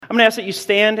I'm going to ask that you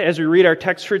stand as we read our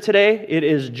text for today. It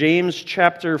is James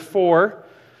chapter 4,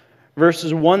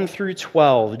 verses 1 through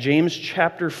 12. James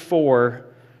chapter 4,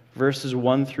 verses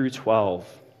 1 through 12.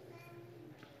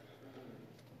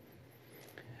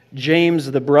 James,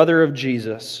 the brother of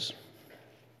Jesus,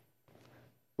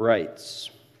 writes,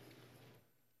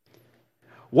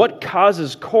 "What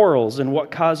causes quarrels and what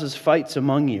causes fights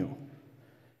among you?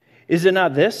 Is it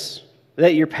not this,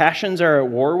 that your passions are at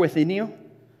war within you?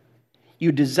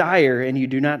 You desire and you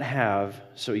do not have,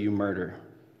 so you murder.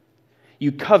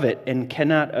 You covet and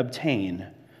cannot obtain,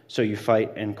 so you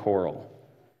fight and quarrel.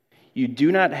 You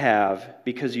do not have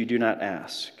because you do not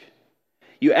ask.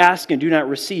 You ask and do not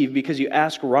receive because you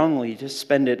ask wrongly to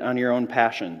spend it on your own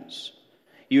passions.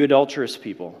 You adulterous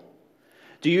people,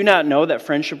 do you not know that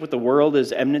friendship with the world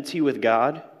is enmity with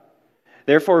God?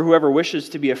 Therefore, whoever wishes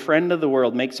to be a friend of the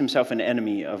world makes himself an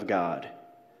enemy of God.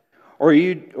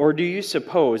 Or do you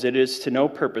suppose it is to no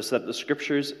purpose that the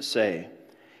Scriptures say,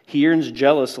 'He yearns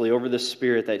jealously over the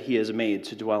Spirit that He has made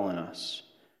to dwell in us,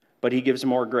 but He gives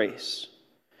more grace'?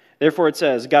 Therefore it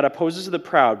says, 'God opposes the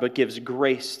proud, but gives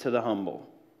grace to the humble.'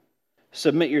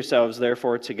 Submit yourselves,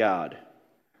 therefore, to God.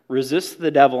 Resist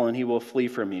the devil, and he will flee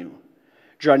from you.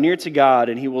 Draw near to God,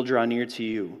 and He will draw near to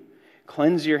you.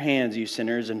 Cleanse your hands, you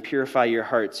sinners, and purify your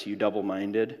hearts, you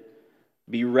double-minded.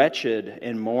 Be wretched,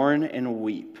 and mourn, and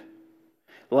weep.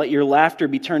 Let your laughter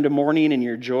be turned to mourning, and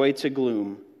your joy to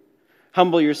gloom.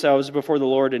 Humble yourselves before the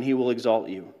Lord, and He will exalt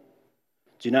you.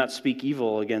 Do not speak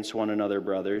evil against one another,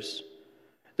 brothers.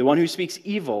 The one who speaks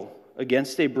evil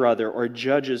against a brother or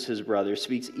judges his brother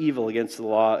speaks evil against the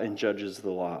law and judges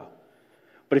the law.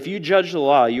 But if you judge the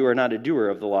law, you are not a doer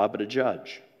of the law, but a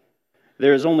judge.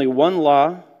 There is only one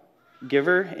law,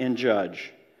 giver and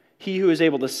judge, He who is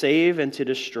able to save and to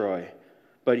destroy.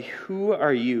 But who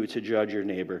are you to judge your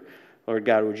neighbor?" Lord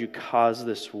God, would you cause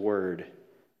this word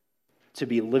to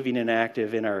be living and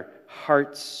active in our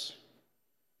hearts,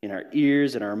 in our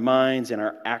ears, in our minds, in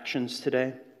our actions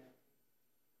today?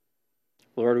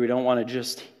 Lord, we don't want to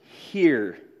just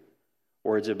hear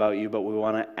words about you, but we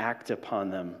want to act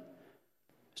upon them.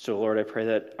 So, Lord, I pray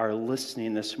that our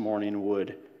listening this morning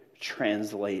would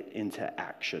translate into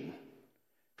action.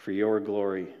 For your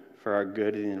glory, for our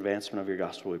good and the advancement of your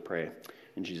gospel, we pray.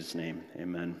 In Jesus' name,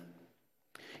 amen.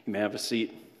 You may have a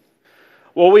seat.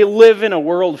 Well, we live in a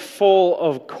world full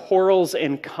of quarrels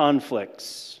and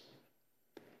conflicts.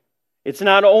 It's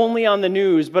not only on the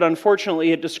news, but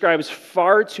unfortunately it describes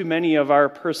far too many of our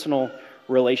personal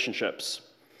relationships.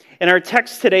 And our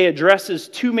text today addresses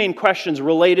two main questions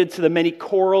related to the many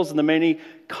quarrels and the many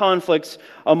conflicts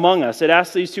among us. It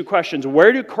asks these two questions: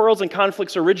 where do quarrels and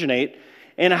conflicts originate?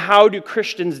 And how do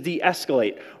Christians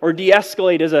de-escalate? Or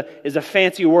de-escalate is a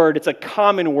fancy word. It's a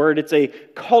common word. It's a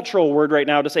cultural word right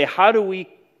now to say, how do we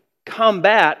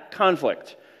combat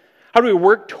conflict? How do we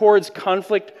work towards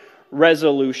conflict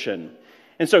resolution?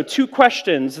 And so two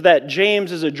questions that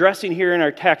James is addressing here in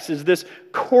our text is this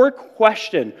core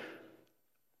question.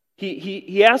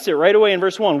 He asks it right away in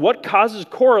verse 1. What causes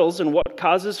quarrels and what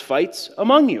causes fights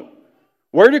among you?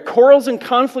 Where do quarrels and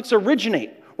conflicts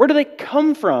originate? Where do they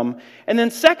come from? And then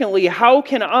secondly, how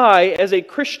can I, as a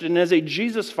Christian, as a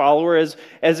Jesus follower,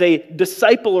 as a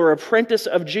disciple or apprentice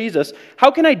of Jesus,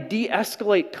 how can I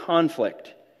de-escalate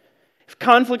conflict? If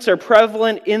conflicts are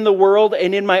prevalent in the world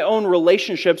and in my own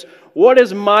relationships, what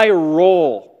is my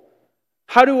role?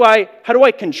 How do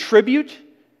I contribute?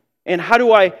 And how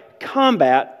do I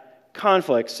combat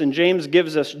conflicts? And James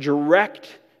gives us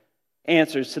direct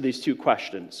answers to these two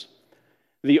questions.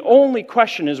 The only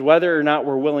question is whether or not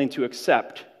we're willing to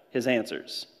accept his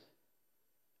answers.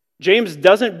 James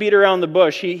doesn't beat around the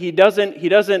bush. He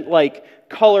doesn't like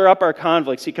color up our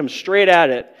conflicts. He comes straight at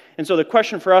it. And so the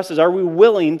question for us is, are we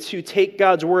willing to take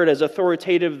God's word as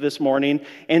authoritative this morning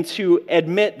and to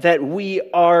admit that we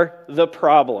are the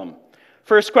problem?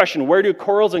 First question, where do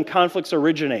quarrels and conflicts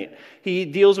originate? He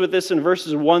deals with this in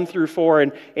verses 1 through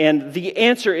 4, and the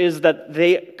answer is that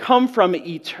they come from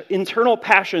internal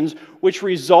passions which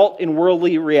result in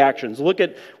worldly reactions. Look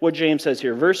at what James says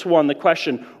here. Verse 1, the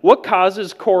question, what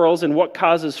causes quarrels and what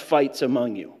causes fights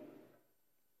among you?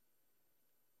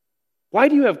 Why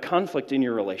do you have conflict in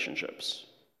your relationships?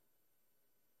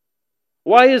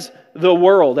 Why is the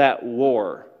world at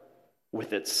war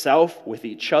with itself, with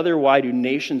each other? Why do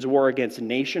nations war against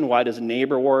nation? Why does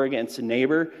neighbor war against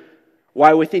neighbor?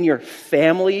 Why within your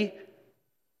family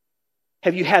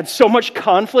have you had so much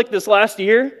conflict this last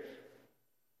year?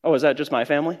 Oh, is that just my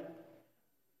family?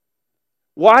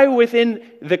 Why within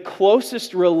the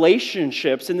closest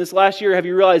relationships in this last year have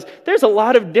you realized there's a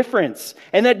lot of difference,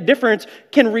 and that difference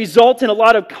can result in a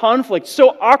lot of conflict,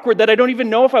 so awkward that I don't even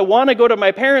know if I want to go to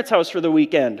my parents' house for the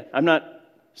weekend? I'm not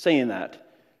saying that.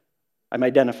 I'm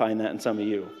identifying that in some of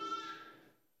you.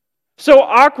 So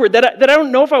awkward that I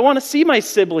don't know if I want to see my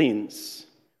siblings.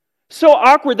 So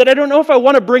awkward that I don't know if I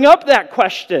want to bring up that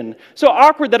question. So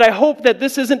awkward that I hope that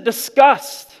this isn't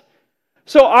discussed.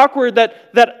 So awkward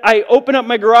that I open up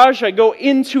my garage, I go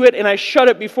into it, and I shut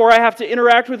it before I have to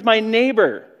interact with my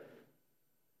neighbor.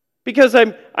 Because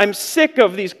I'm sick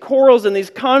of these quarrels and these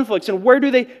conflicts, and where do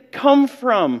they come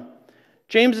from?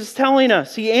 James is telling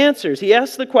us, he answers, he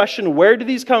asks the question, where do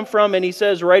these come from? And he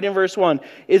says right in verse 1,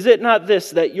 is it not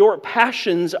this, that your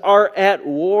passions are at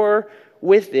war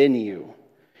within you?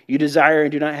 You desire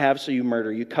and do not have, so you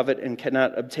murder. You covet and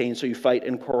cannot obtain, so you fight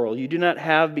and quarrel. You do not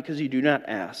have because you do not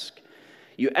ask.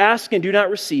 You ask and do not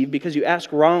receive because you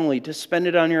ask wrongly to spend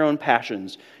it on your own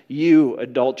passions. You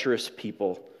adulterous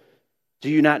people, do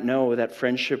you not know that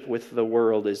friendship with the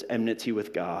world is enmity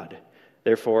with God?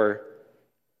 Therefore,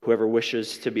 whoever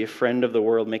wishes to be a friend of the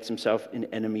world makes himself an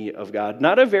enemy of God.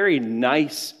 Not a very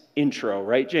nice intro,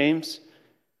 right, James?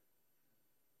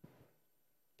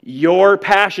 Your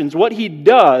passions. What he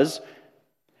does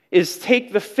is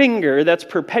take the finger that's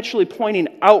perpetually pointing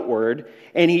outward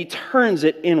and he turns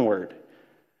it inward.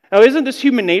 Now, isn't this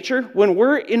human nature? When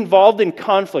we're involved in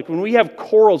conflict, when we have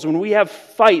quarrels, when we have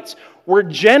fights, we're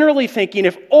generally thinking,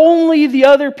 if only the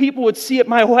other people would see it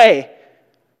my way.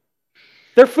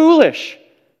 They're foolish.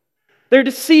 They're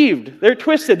deceived. They're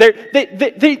twisted.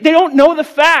 They don't know the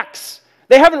facts.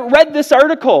 They haven't read this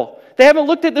article. They haven't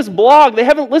looked at this blog. They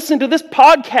haven't listened to this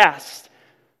podcast.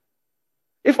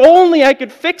 If only I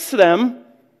could fix them.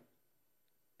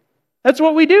 That's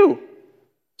what we do.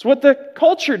 It's what the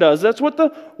culture does. That's what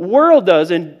the world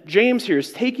does. And James here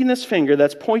is taking this finger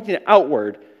that's pointing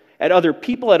outward at other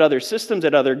people, at other systems,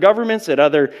 at other governments, at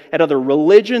other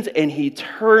religions, and he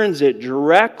turns it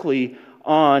directly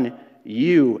on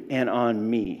you and on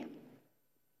me.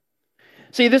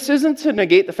 See, this isn't to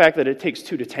negate the fact that it takes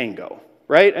two to tango,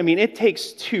 right? I mean, it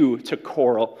takes two to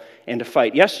quarrel and to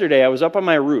fight. Yesterday, I was up on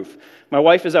my roof. My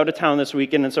wife is out of town this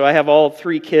weekend, and so I have all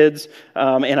 3 kids,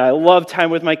 and I love time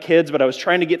with my kids, but I was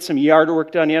trying to get some yard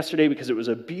work done yesterday because it was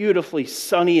a beautifully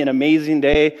sunny and amazing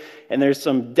day, and there's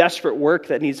some desperate work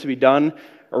that needs to be done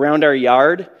around our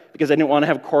yard because I didn't want to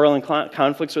have quarrel and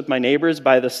conflicts with my neighbors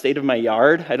by the state of my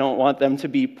yard. I don't want them to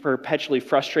be perpetually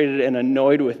frustrated and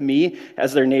annoyed with me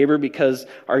as their neighbor because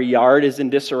our yard is in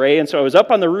disarray. And so I was up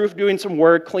on the roof doing some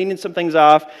work, cleaning some things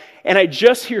off, and I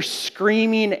just hear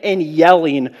screaming and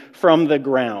yelling from the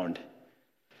ground.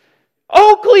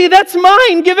 Oakley, that's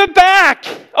mine! Give it back!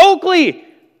 Oakley,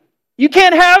 you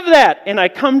can't have that! And I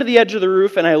come to the edge of the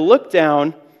roof and I look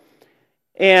down,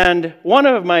 and one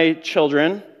of my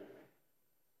children,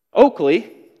 Oakley,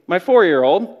 my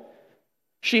 4-year-old,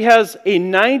 she has a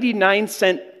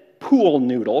 99-cent pool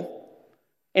noodle,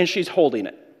 and she's holding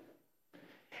it.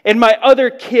 And my other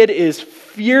kid is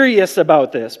furious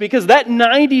about this because that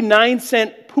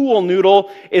 99-cent pool noodle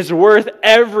is worth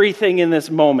everything in this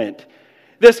moment.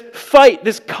 This fight,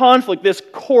 this conflict, this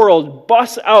quarrel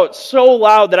busts out so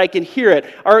loud that I can hear it.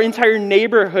 Our entire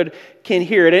neighborhood can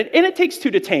hear it. And it takes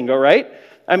two to tango, right?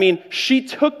 I mean, she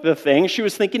took the thing. She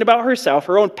was thinking about herself,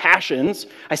 her own passions.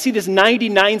 I see this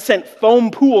 99-cent foam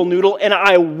pool noodle, and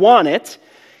I want it.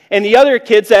 And the other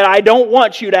kid said, I don't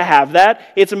want you to have that.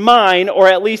 It's mine, or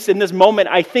at least in this moment,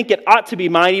 I think it ought to be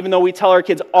mine, even though we tell our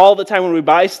kids all the time when we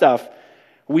buy stuff.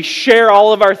 We share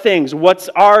all of our things. What's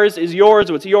ours is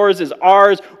yours. What's yours is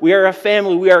ours. We are a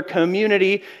family. We are a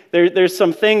community. There's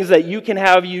some things that you can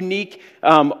have unique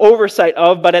oversight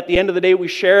of, but at the end of the day, we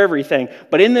share everything.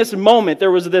 But in this moment,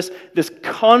 there was this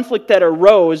conflict that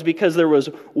arose because there was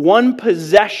one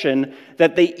possession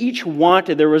that they each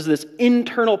wanted. There was this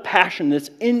internal passion, this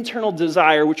internal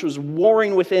desire, which was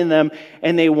warring within them,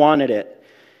 and they wanted it.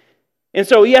 And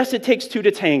so, yes, it takes two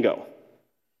to tango.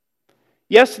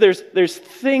 Yes, there's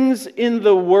things in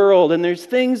the world, and there's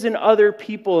things in other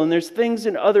people, and there's things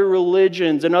in other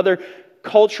religions, and other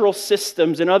cultural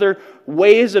systems, and other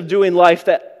ways of doing life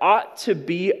that ought to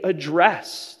be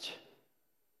addressed.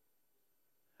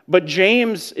 But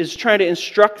James is trying to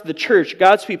instruct the church,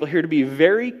 God's people here, to be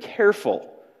very careful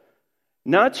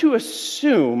not to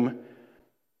assume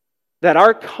that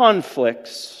our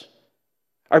conflicts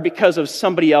are because of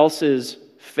somebody else's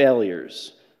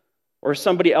failures, or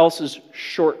somebody else's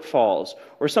shortfalls,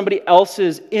 or somebody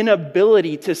else's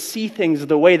inability to see things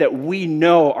the way that we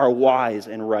know are wise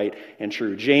and right and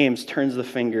true. James turns the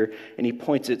finger and he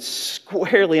points it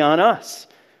squarely on us.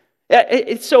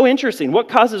 It's so interesting. What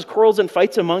causes quarrels and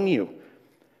fights among you?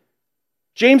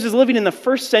 James is living in the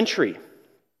first century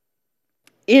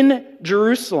in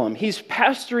Jerusalem. He's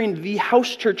pastoring the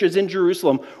house churches in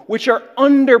Jerusalem, which are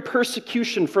under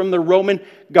persecution from the Roman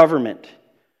government.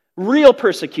 Real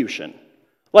persecution.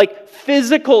 Like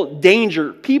physical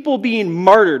danger, people being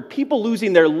martyred, people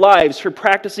losing their lives for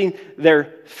practicing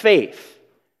their faith.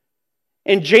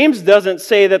 And James doesn't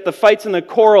say that the fights and the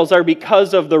quarrels are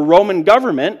because of the Roman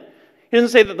government. He doesn't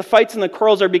say that the fights and the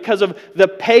quarrels are because of the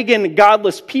pagan,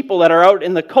 godless people that are out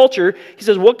in the culture. He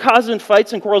says, what causes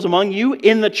fights and quarrels among you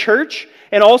in the church,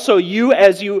 and also you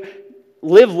as you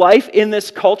live life in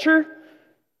this culture?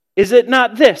 Is it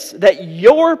not this, that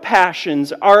your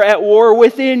passions are at war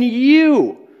within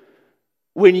you?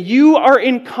 When you are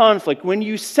in conflict, when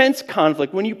you sense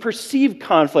conflict, when you perceive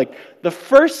conflict, the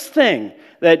first thing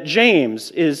that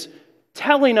James is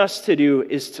telling us to do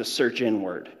is to search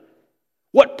inward.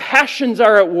 What passions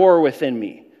are at war within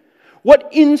me? What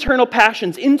internal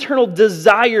passions, internal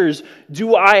desires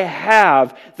do I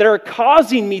have that are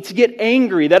causing me to get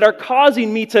angry, that are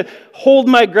causing me to hold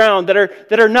my ground, that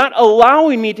are not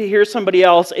allowing me to hear somebody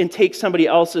else and take somebody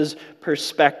else's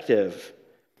perspective?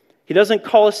 He doesn't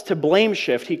call us to blame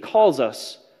shift. He calls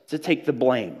us to take the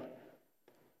blame,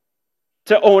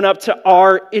 to own up to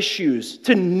our issues,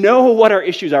 to know what our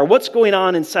issues are, what's going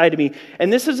on inside of me.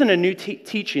 And this isn't a new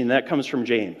teaching that comes from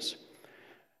James.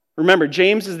 Remember,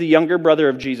 James is the younger brother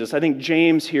of Jesus. I think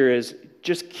James here is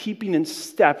just keeping in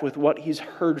step with what he's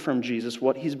heard from Jesus,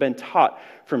 what he's been taught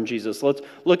from Jesus. Let's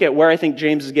look at where I think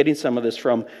James is getting some of this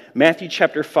from. Matthew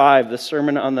chapter 5, the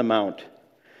Sermon on the Mount.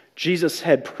 Jesus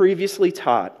had previously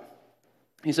taught.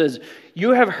 He says,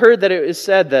 "You have heard that it is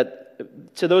said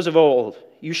that to those of old,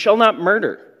 you shall not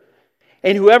murder,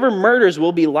 and whoever murders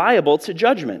will be liable to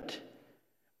judgment.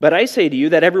 But I say to you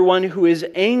that everyone who is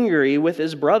angry with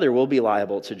his brother will be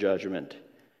liable to judgment.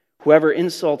 Whoever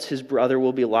insults his brother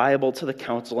will be liable to the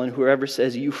council, and whoever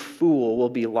says, 'You fool,' will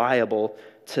be liable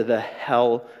to the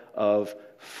hell of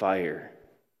fire."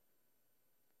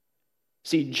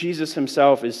 See, Jesus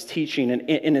himself is teaching, and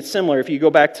it's similar. If you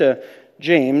go back to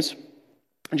James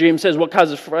says, what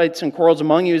causes fights and quarrels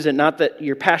among you? Is it not that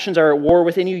your passions are at war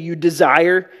within you? You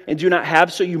desire and do not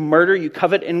have, so you murder. You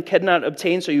covet and cannot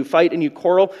obtain, so you fight and you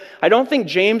quarrel. I don't think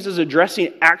James is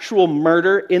addressing actual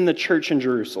murder in the church in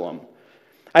Jerusalem.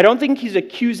 I don't think he's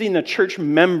accusing the church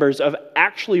members of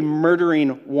actually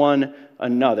murdering one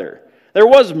another. There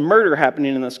was murder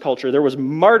happening in this culture. There was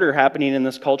martyr happening in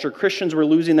this culture. Christians were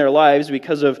losing their lives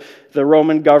because of the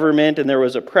Roman government, and there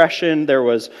was oppression, there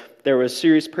was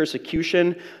serious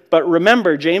persecution. But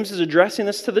remember, James is addressing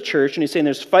this to the church, and he's saying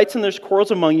there's fights and there's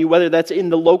quarrels among you, whether that's in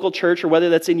the local church or whether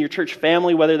that's in your church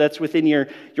family, whether that's within your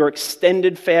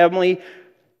extended family.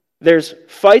 There's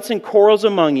fights and quarrels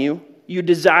among you. You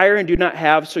desire and do not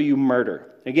have, so you murder.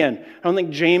 Again, I don't think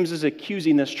James is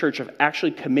accusing this church of actually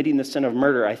committing the sin of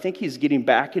murder. I think he's getting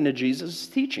back into Jesus'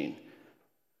 teaching.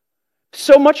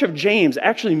 So much of James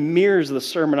actually mirrors the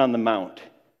Sermon on the Mount.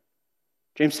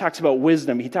 James talks about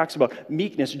wisdom. He talks about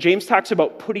meekness. James talks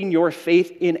about putting your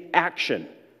faith in action.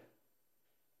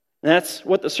 And that's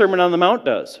what the Sermon on the Mount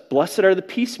does. Blessed are the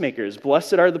peacemakers.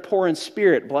 Blessed are the poor in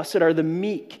spirit. Blessed are the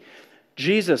meek.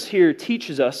 Jesus here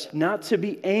teaches us not to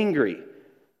be angry,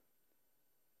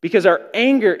 because our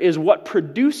anger is what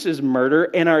produces murder,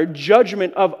 and our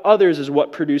judgment of others is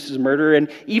what produces murder. And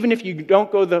even if you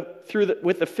don't go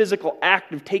with the physical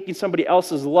act of taking somebody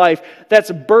else's life,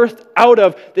 that's birthed out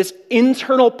of this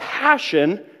internal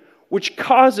passion which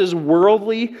causes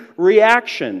worldly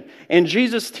reaction. And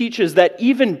Jesus teaches that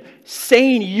even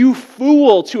saying "you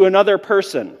fool" to another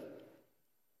person,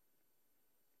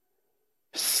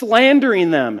 slandering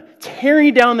them,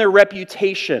 tearing down their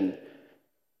reputation,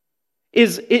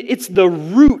 it's the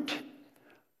root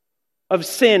of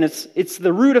sin. It's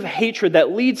the root of hatred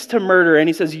that leads to murder. And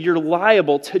he says you're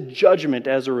liable to judgment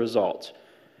as a result.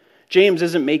 James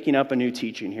isn't making up a new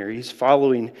teaching here. He's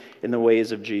following in the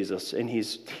ways of Jesus. And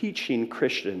he's teaching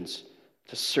Christians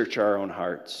to search our own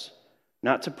hearts.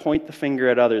 Not to point the finger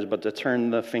at others, but to turn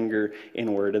the finger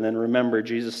inward. And then remember,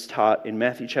 Jesus taught in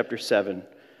Matthew chapter 7,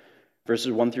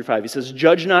 verses 1 through 5. He says,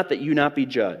 "Judge not that you not be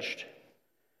judged.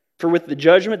 For with the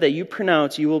judgment that you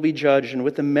pronounce, you will be judged, and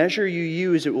with the measure you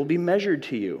use, it will be measured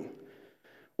to you.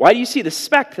 Why do you see the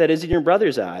speck that is in your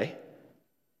brother's eye,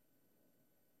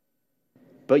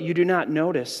 but you do not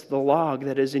notice the log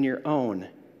that is in your own?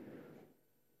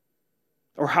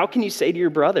 Or how can you say to your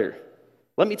brother,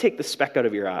 'Let me take the speck out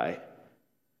of your eye'?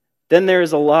 Then there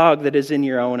is a log that is in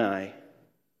your own eye.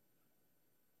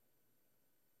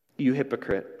 You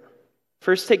hypocrite.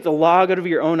 First take the log out of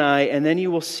your own eye, and then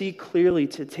you will see clearly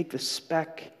to take the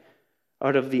speck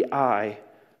out of the eye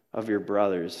of your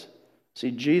brothers.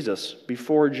 See, Jesus,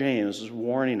 before James, was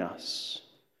warning us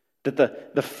that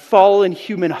the fallen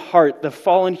human heart, the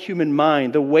fallen human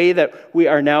mind, the way that we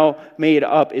are now made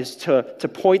up is to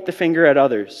point the finger at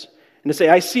others and to say,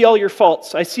 I see all your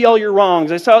faults, I see all your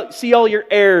wrongs, I see all your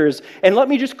errors, and let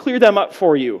me just clear them up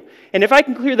for you. And if I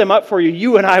can clear them up for you,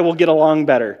 you and I will get along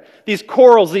better. These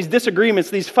quarrels, these disagreements,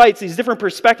 these fights, these different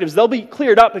perspectives, they'll be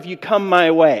cleared up if you come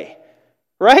my way.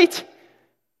 Right?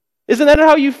 Isn't that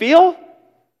how you feel?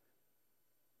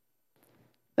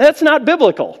 That's not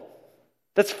biblical.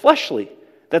 That's fleshly.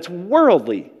 That's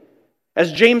worldly.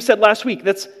 As James said last week,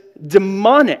 that's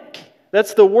demonic.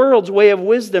 That's the world's way of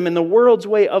wisdom, and the world's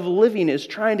way of living is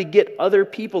trying to get other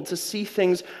people to see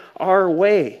things our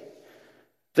way.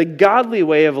 The godly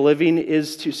way of living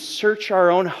is to search our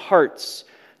own hearts,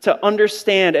 to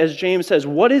understand, as James says,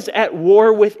 what is at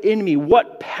war within me?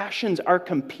 What passions are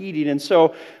competing? And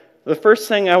so the first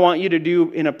thing I want you to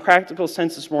do in a practical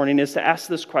sense this morning is to ask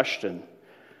this question.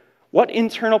 What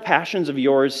internal passions of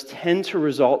yours tend to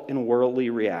result in worldly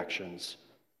reactions?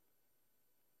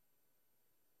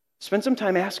 Spend some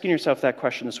time asking yourself that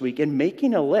question this week and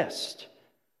making a list.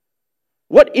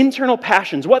 What internal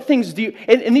passions, what things do you,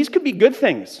 and these could be good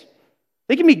things.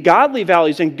 They can be godly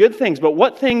values and good things, but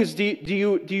what things do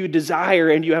you desire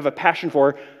and you have a passion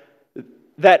for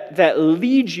that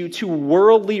leads you to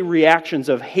worldly reactions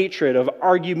of hatred, of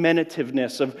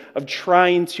argumentativeness, of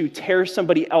trying to tear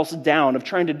somebody else down, of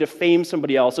trying to defame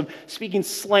somebody else, of speaking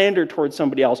slander towards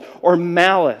somebody else, or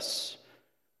malice?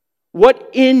 What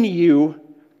in you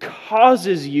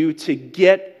causes you to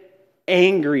get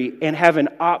angry and have an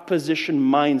opposition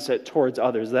mindset towards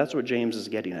others? That's what James is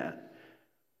getting at.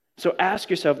 So ask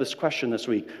yourself this question this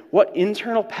week. What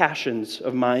internal passions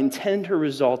of mine tend to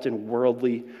result in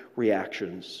worldly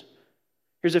reactions?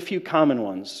 Here's a few common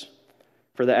ones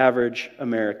for the average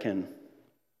American,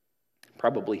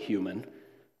 probably human,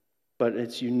 but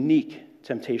it's unique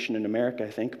temptation in America,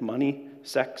 I think. Money,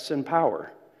 sex, and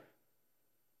power.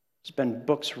 There's been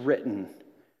books written.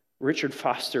 Richard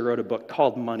Foster wrote a book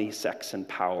called Money, Sex, and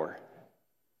Power.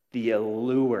 The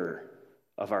allure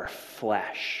of our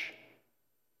flesh.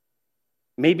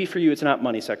 Maybe for you it's not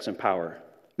money, sex, and power.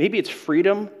 Maybe it's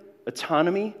freedom,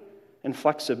 autonomy, and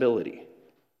flexibility.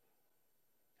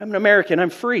 I'm an American, I'm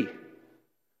free.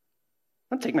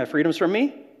 Don't take my freedoms from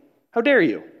me. How dare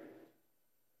you?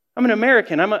 I'm an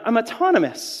American, I'm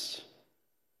autonomous.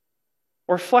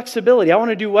 Or flexibility. I want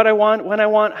to do what I want, when I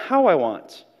want, how I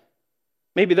want.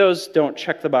 Maybe those don't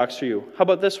check the box for you. How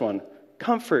about this one?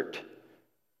 Comfort,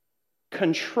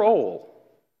 control,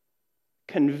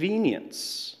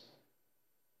 convenience.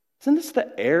 Isn't this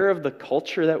the air of the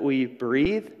culture that we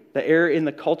breathe? The air in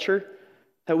the culture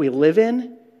that we live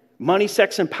in? Money,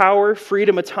 sex, and power,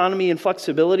 freedom, autonomy, and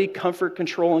flexibility, comfort,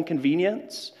 control, and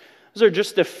convenience. Those are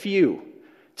just a few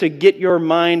to get your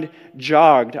mind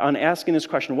jogged on asking this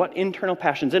question, what internal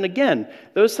passions? And again,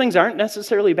 those things aren't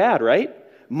necessarily bad, right?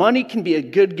 Money can be a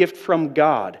good gift from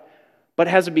God, but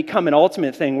has it become an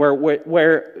ultimate thing where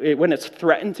when it's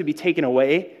threatened to be taken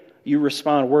away, you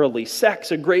respond worldly?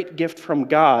 Sex, a great gift from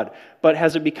God, but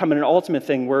has it become an ultimate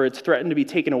thing where it's threatened to be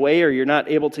taken away or you're not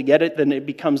able to get it, then it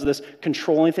becomes this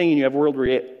controlling thing and you have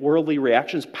worldly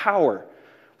reactions? Power.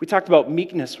 We talked about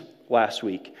meekness last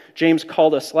week. James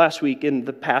called us last week in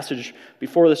the passage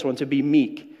before this one to be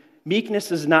meek. Meekness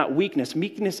is not weakness.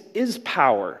 Meekness is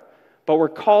power, but we're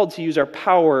called to use our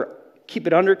power, keep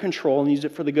it under control, and use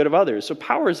it for the good of others. So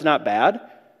power is not bad.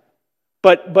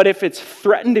 But if it's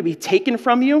threatened to be taken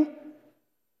from you,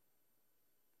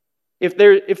 if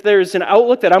there's an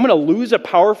outlook that I'm going to lose a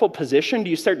powerful position, do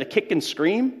you start to kick and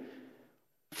scream?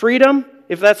 Freedom,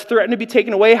 if that's threatened to be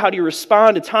taken away, how do you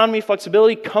respond? Autonomy,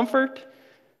 flexibility, comfort.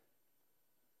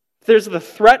 If there's the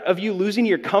threat of you losing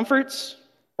your comforts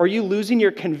or you losing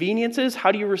your conveniences,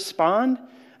 how do you respond?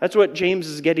 That's what James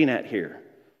is getting at here.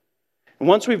 And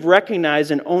once we've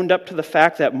recognized and owned up to the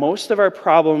fact that most of our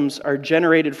problems are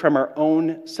generated from our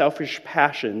own selfish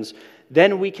passions,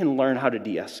 then we can learn how to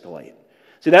de-escalate.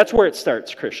 See, that's where it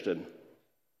starts, Christian.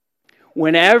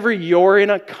 Whenever you're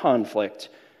in a conflict,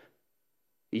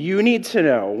 you need to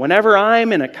know, whenever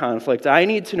I'm in a conflict, I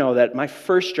need to know that my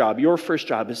first job, your first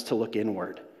job, is to look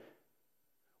inward.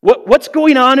 What's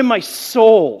going on in my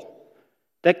soul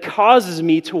that causes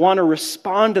me to want to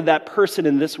respond to that person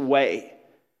in this way?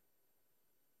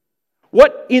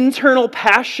 What internal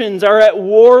passions are at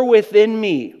war within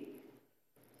me?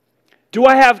 Do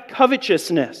I have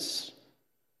covetousness?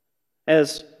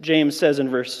 As James says in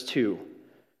verse 2.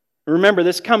 Remember,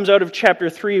 this comes out of chapter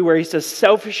 3 where he says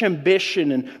selfish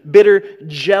ambition and bitter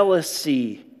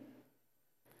jealousy.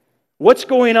 What's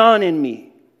going on in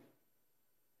me?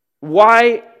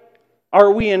 Why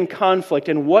are we in conflict,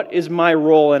 and what is my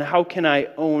role, and how can I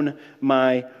own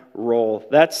my role?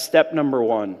 That's step number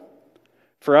 1.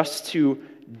 For us to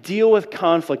deal with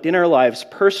conflict in our lives,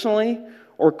 personally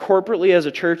or corporately as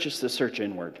a church, is to search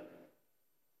inward.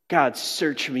 God,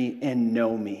 search me and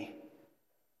know me.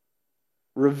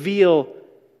 Reveal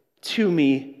to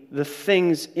me the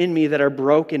things in me that are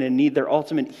broken and need their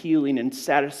ultimate healing and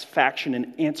satisfaction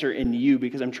and answer in you,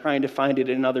 because I'm trying to find it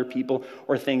in other people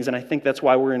or things, and I think that's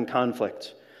why we're in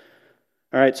conflict.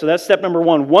 All right, so that's step number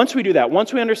 1. Once we do that,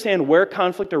 once we understand where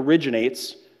conflict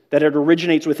originates, that it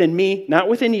originates within me, not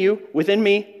within you, within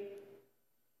me.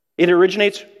 It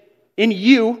originates in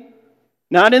you,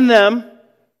 not in them,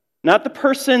 not the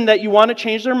person that you want to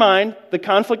change their mind. The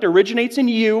conflict originates in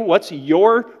you. What's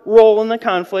your role in the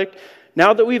conflict?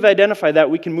 Now that we've identified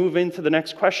that, we can move into the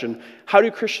next question. How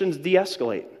do Christians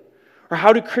de-escalate? Or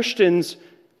how do Christians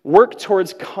work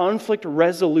towards conflict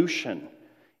resolution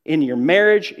in your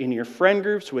marriage, in your friend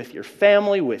groups, with your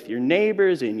family, with your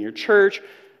neighbors, in your church,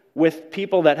 with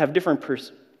people that have different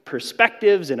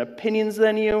perspectives and opinions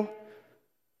than you?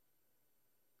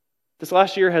 This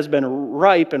last year has been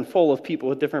ripe and full of people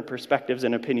with different perspectives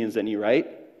and opinions than you, right?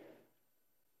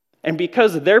 And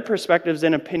because their perspectives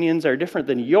and opinions are different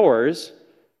than yours,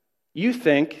 you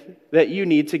think that you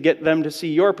need to get them to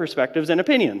see your perspectives and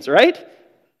opinions, right?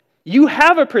 You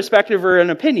have a perspective or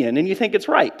an opinion, and you think it's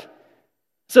right.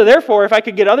 So therefore, if I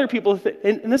could get other people,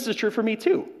 and this is true for me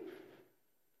too.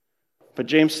 But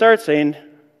James starts saying,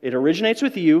 it originates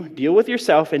with you, deal with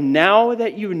yourself, and now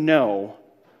that you know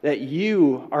that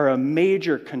you are a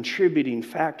major contributing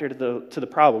factor to the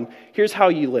problem, here's how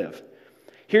you live.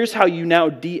 Here's how you now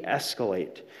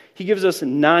de-escalate. He gives us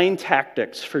 9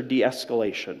 tactics for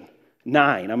de-escalation.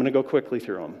 9. I'm going to go quickly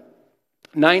through them.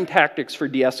 9 tactics for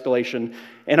de-escalation,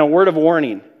 and a word of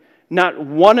warning. Not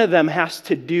one of them has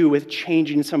to do with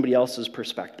changing somebody else's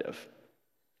perspective.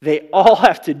 They all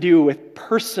have to do with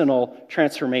personal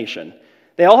transformation.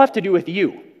 They all have to do with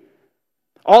you.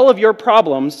 All of your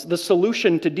problems, the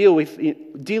solution to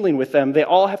dealing with them, they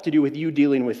all have to do with you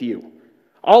dealing with you.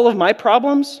 All of my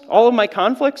problems, all of my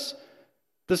conflicts,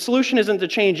 the solution isn't to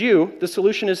change you, the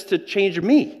solution is to change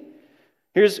me.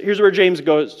 Here's where James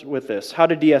goes with this, how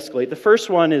to de-escalate. The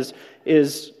first one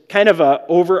is kind of an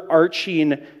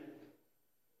overarching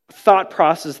thought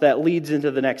process that leads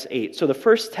into the next 8. So the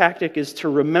first tactic is to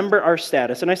remember our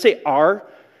status. And I say our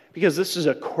because this is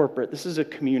a corporate, this is a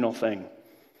communal thing.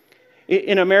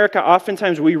 In America,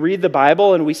 oftentimes we read the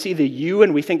Bible and we see the you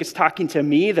and we think it's talking to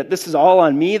me, that this is all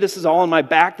on me, this is all on my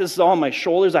back, this is all on my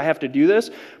shoulders, I have to do this.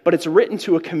 But it's written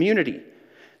to a community.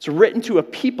 It's written to a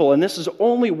people, and this is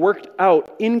only worked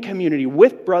out in community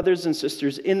with brothers and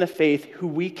sisters in the faith who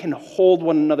we can hold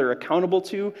one another accountable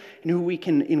to and who we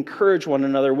can encourage one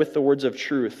another with the words of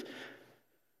truth.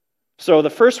 So the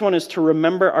first one is to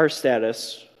remember our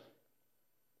status.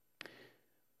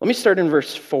 Let me start in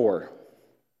verse 4.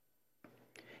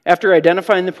 After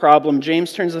identifying the problem,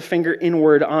 James turns the finger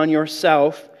inward on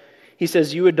yourself. He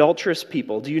says, "You adulterous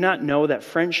people, do you not know that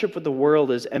friendship with the world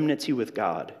is enmity with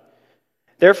God?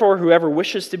 Therefore, whoever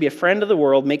wishes to be a friend of the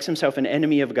world makes himself an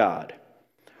enemy of God.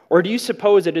 Or do you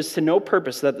suppose it is to no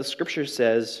purpose that the Scripture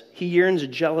says, he yearns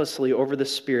jealously over the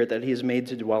Spirit that he has made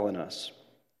to dwell in us,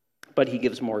 but he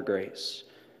gives more grace?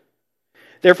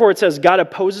 Therefore it says, God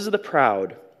opposes the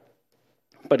proud,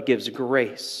 but gives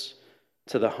grace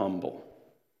to the humble."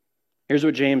 Here's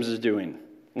what James is doing.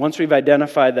 Once we've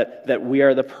identified that we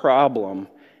are the problem,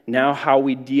 now how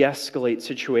we de-escalate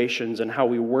situations and how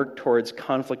we work towards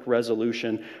conflict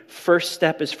resolution, first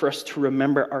step is for us to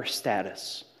remember our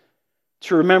status.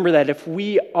 To remember that if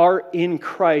we are in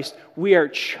Christ, we are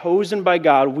chosen by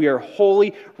God, we are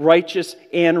holy, righteous,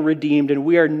 and redeemed, and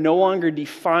we are no longer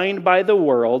defined by the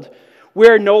world. We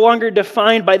are no longer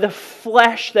defined by the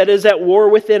flesh that is at war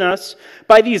within us,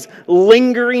 by these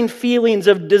lingering feelings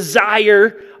of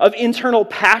desire, of internal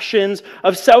passions,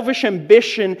 of selfish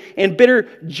ambition, and bitter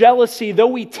jealousy. Though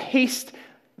we taste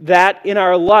that in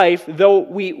our life, though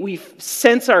we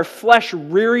sense our flesh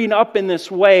rearing up in this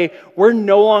way, we're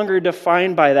no longer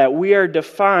defined by that. We are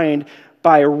defined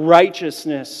by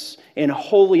righteousness and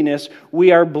holiness.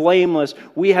 We are blameless.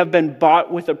 We have been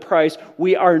bought with a price.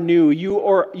 We are new. You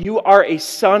are a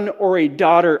son or a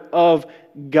daughter of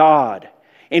God,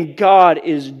 and God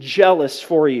is jealous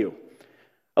for you.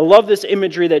 I love this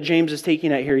imagery that James is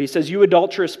taking at here. He says, "You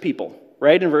adulterous people,"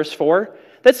 right, in verse 4.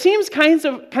 That seems kind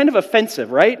of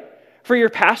offensive, right? For your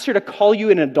pastor to call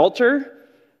you an adulterer.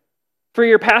 For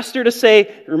your pastor to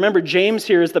say, remember James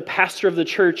here is the pastor of the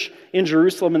church in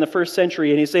Jerusalem in the first century,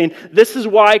 and he's saying, this is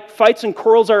why fights and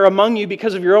quarrels are among you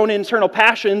because of your own internal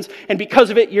passions, and because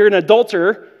of it you're an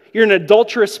adulterer, you're an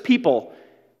adulterous people.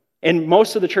 And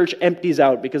most of the church empties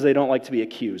out because they don't like to be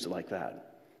accused like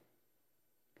that.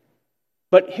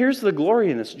 But here's the glory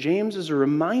in this. James is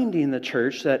reminding the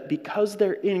church that because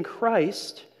they're in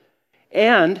Christ,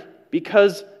 and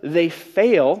because they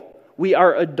fail, we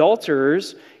are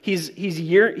adulterers.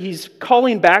 He's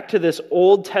calling back to this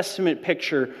Old Testament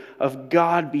picture of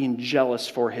God being jealous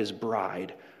for his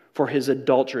bride, for his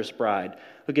adulterous bride.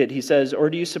 Look at, he says, or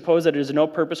do you suppose that it is no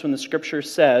purpose when the Scripture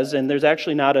says, and there's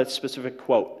actually not a specific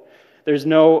quote. There's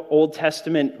no Old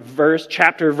Testament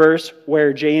chapter verse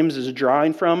where James is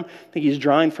drawing from. I think he's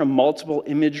drawing from multiple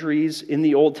imageries in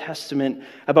the Old Testament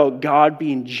about God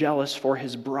being jealous for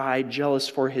his bride, jealous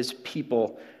for his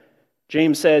people.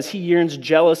 James says he yearns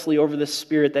jealously over the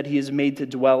Spirit that he has made to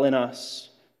dwell in us.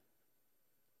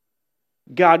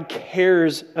 God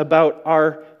cares about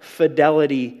our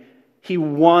fidelity. He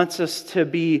wants us to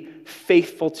be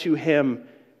faithful to him.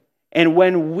 And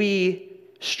when we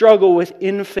struggle with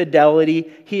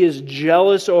infidelity, he is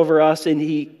jealous over us and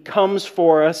he comes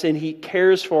for us and he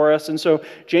cares for us. And so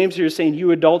James here is saying,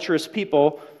 you adulterous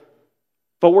people,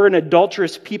 but we're an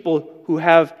adulterous people who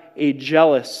have a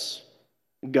jealous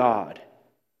God.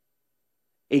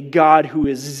 A God who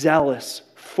is zealous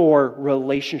for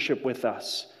relationship with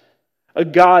us. A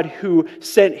God who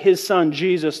sent his son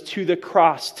Jesus to the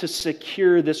cross to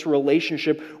secure this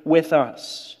relationship with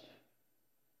us.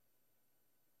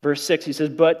 Verse 6, he says,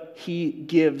 but he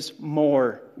gives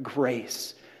more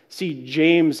grace. See,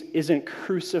 James isn't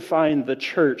crucifying the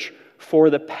church for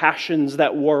the passions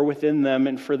that war within them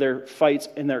and for their fights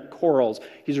and their quarrels.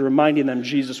 He's reminding them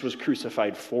Jesus was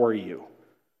crucified for you.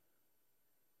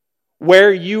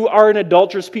 Where you are an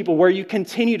adulterous people, where you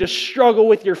continue to struggle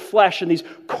with your flesh and these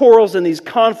quarrels and these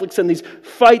conflicts and these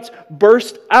fights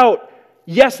burst out.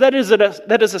 Yes, that is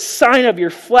a sign of your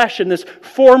flesh and this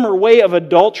former way of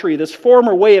adultery, this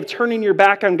former way of turning your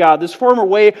back on God, this former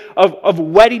way of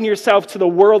wedding yourself to the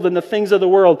world and the things of the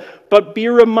world. But be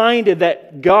reminded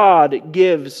that God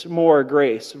gives more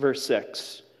grace, verse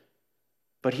 6.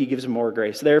 But he gives more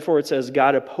grace. Therefore it says,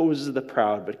 God opposes the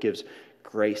proud, but gives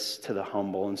grace to the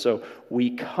humble. And so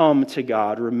we come to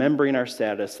God remembering our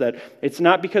status, that it's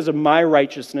not because of my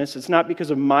righteousness, it's not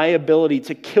because of my ability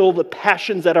to kill the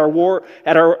passions that are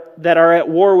at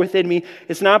war within me.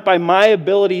 It's not by my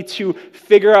ability to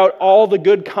figure out all the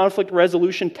good conflict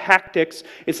resolution tactics.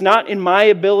 It's not in my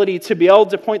ability to be able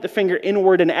to point the finger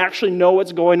inward and actually know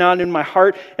what's going on in my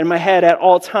heart and my head at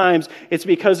all times. It's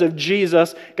because of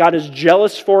Jesus. God is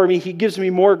jealous for me. He gives me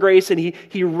more grace and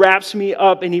he wraps me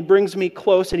up and he brings me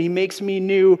close and he makes me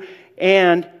new.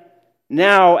 And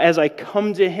now as I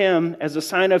come to him as a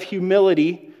sign of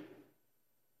humility,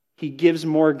 he gives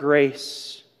more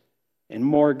grace and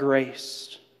more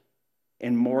grace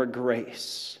and more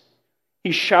grace.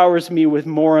 He showers me with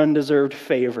more undeserved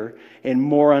favor and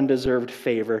more undeserved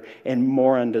favor and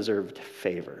more undeserved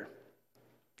favor.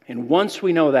 And once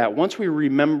we know that, once we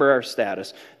remember our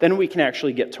status, then we can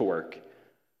actually get to work.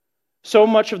 So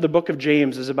much of the book of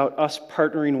James is about us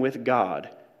partnering with God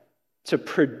to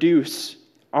produce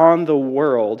in the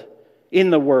world,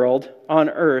 on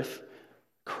earth,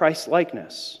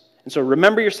 Christ-likeness. And so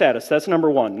remember your status. That's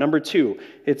number one. Number two,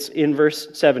 it's in verse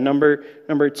 7,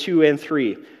 number 2 and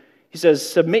 3. He says,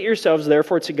 submit yourselves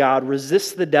therefore to God,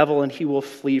 resist the devil, and he will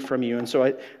flee from you. And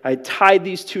so I tied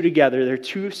these two together. They're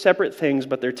two separate things,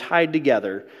 but they're tied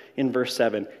together in verse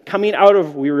 7. Coming out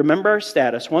of, we remember our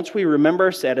status. Once we remember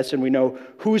our status and we know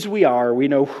whose we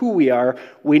know who we are,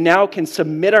 we now can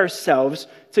submit ourselves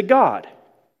to God.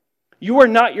 You are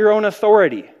not your own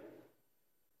authority.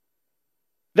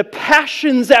 The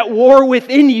passions at war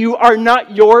within you are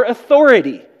not your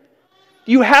authority.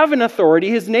 You have an authority.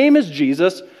 His name is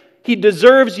Jesus. He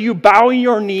deserves you bowing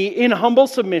your knee in humble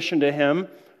submission to him.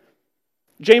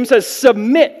 James says,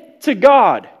 submit to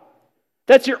God.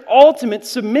 That's your ultimate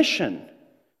submission.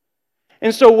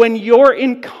 And so when you're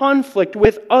in conflict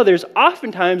with others,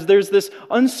 oftentimes there's this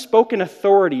unspoken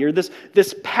authority or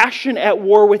this passion at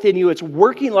war within you. It's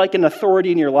working like an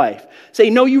authority in your life. Say,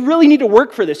 no, you really need to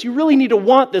work for this. You really need to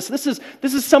want this. This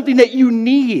is something that you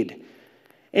need.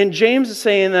 And James is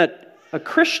saying that a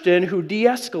Christian who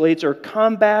de-escalates or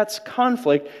combats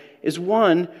conflict is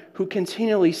one who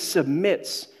continually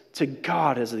submits to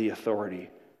God as the authority.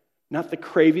 Not the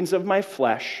cravings of my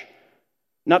flesh,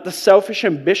 not the selfish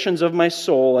ambitions of my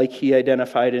soul like he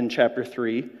identified in chapter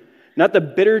 3, not the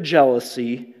bitter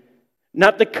jealousy,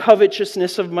 not the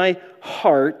covetousness of my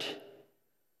heart.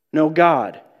 No,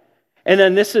 God. And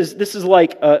then this is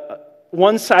like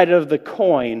one side of the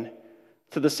coin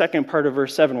to the second part of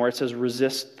verse 7 where it says,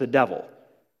 resist the devil.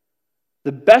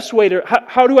 The best way to,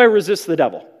 how do I resist the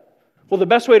devil? Well, the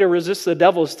best way to resist the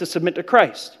devil is to submit to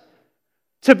Christ.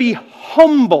 To be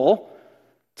humble,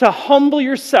 to humble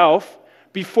yourself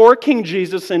before King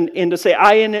Jesus and to say,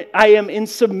 I am in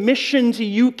submission to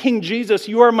you, King Jesus.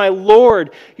 You are my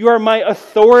Lord. You are my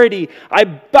authority. I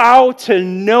bow to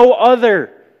no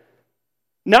other.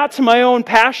 Not to my own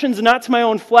passions, not to my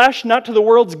own flesh, not to the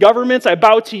world's governments. I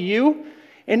bow to you.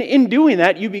 And in doing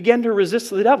that, you begin to resist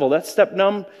the devil. That's step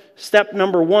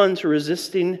number one to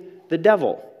resisting the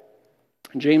devil.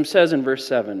 James says in verse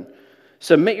 7,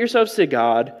 submit yourselves to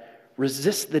God,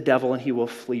 resist the devil, and he will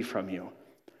flee from you.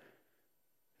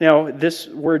 Now, this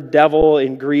word devil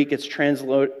in Greek, it's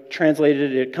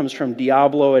translated, it comes from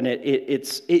diablo, and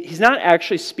he's not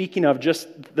actually speaking of just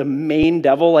the main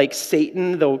devil like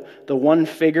Satan, the one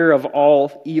figure of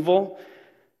all evil.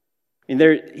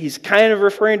 He's kind of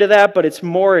referring to that, but it's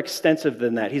more extensive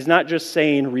than that. He's not just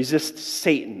saying resist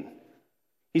Satan.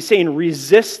 He's saying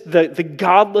resist the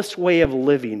godless way of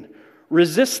living.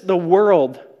 Resist the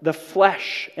world, the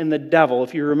flesh, and the devil.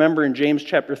 If you remember in James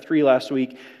chapter 3 last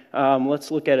week, let's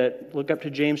look at it. Look up to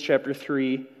James chapter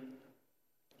 3,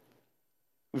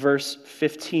 verse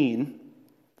 15.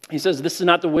 He says, this is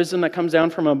not the wisdom that comes down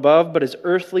from above, but is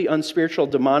earthly, unspiritual,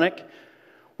 demonic.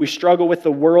 We struggle with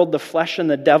the world, the flesh, and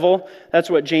the devil.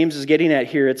 That's what James is getting at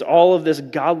here. It's all of this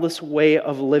godless way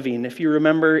of living. If you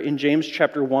remember in James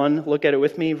chapter 1, look at it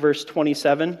with me, verse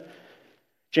 27.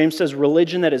 James says,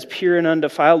 religion that is pure and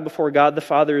undefiled before God the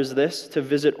Father is this, to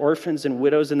visit orphans and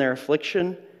widows in their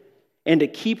affliction, and to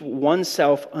keep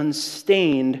oneself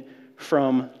unstained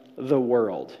from the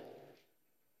world.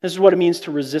 This is what it means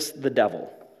to resist the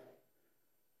devil.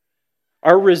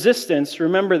 Our resistance,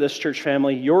 remember this, church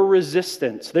family, your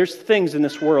resistance, there's things in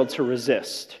this world to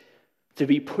resist, to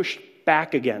be pushed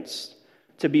back against,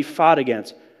 to be fought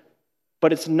against.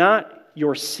 But it's not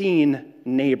your seen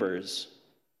neighbors,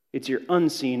 it's your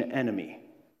unseen enemy.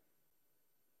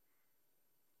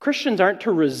 Christians aren't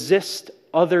to resist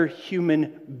other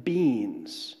human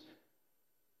beings.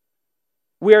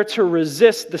 We are to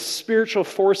resist the spiritual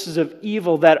forces of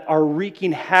evil that are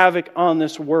wreaking havoc on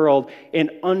this world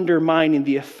and undermining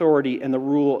the authority and the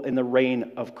rule and the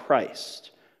reign of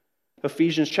Christ.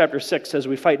 Ephesians chapter 6 says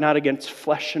we fight not against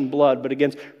flesh and blood, but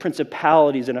against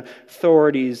principalities and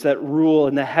authorities that rule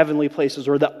in the heavenly places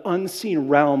or the unseen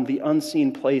realm, the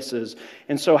unseen places.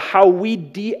 And so how we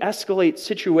de-escalate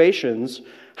situations,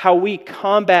 how we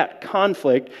combat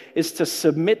conflict is to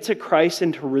submit to Christ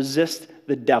and to resist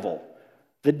the devil.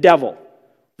 The devil,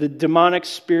 the demonic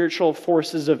spiritual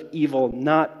forces of evil,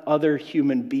 not other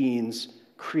human beings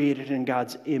created in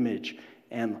God's image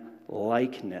and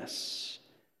likeness.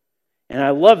 And I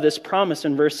love this promise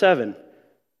in verse 7.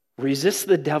 Resist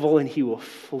the devil and he will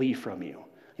flee from you.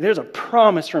 There's a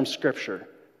promise from Scripture.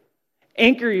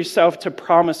 Anchor yourself to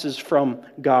promises from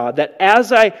God that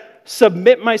as I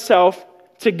submit myself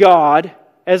to God,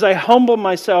 as I humble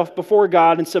myself before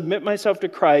God and submit myself to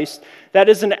Christ, that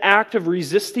is an act of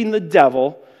resisting the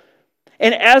devil.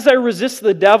 And as I resist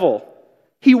the devil,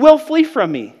 he will flee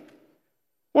from me.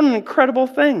 What an incredible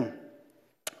thing.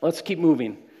 Let's keep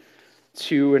moving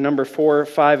to number 4,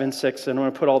 5, and 6. And I'm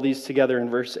going to put all these together in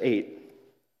verse 8.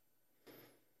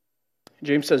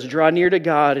 James says, draw near to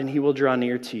God and he will draw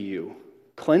near to you.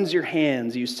 Cleanse your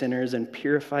hands, you sinners, and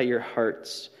purify your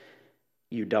hearts,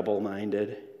 you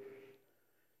double-minded.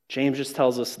 James just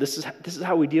tells us this is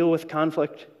how we deal with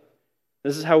conflict.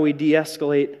 This is how we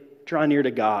de-escalate. Draw near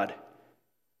to God.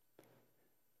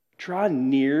 Draw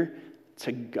near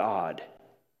to God.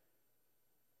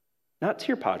 Not to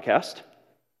your podcast.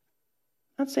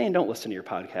 I'm not saying don't listen to your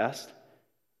podcast.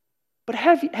 But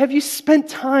have you spent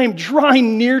time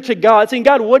drawing near to God, saying,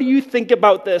 God, what do you think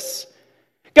about this?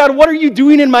 God, what are you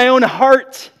doing in my own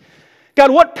heart?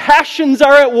 God, what passions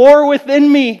are at war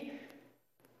within me?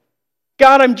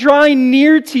 God, I'm drawing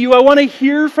near to you. I want to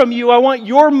hear from you. I want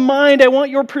your mind. I want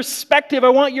your perspective. I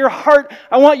want your heart.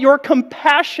 I want your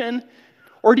compassion.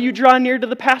 Or do you draw near to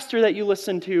the pastor that you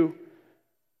listen to?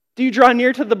 Do you draw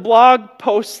near to the blog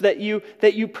posts that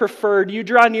you prefer? Do you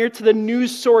draw near to the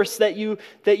news source that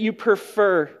you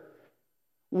prefer?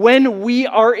 When we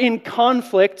are in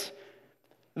conflict,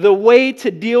 the way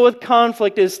to deal with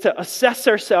conflict is to assess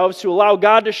ourselves, to allow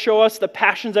God to show us the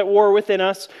passions at war within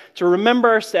us, to remember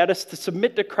our status, to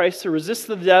submit to Christ, to resist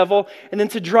the devil, and then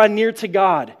to draw near to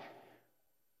God.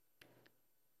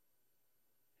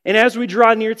 And as we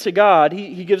draw near to God,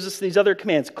 He gives us these other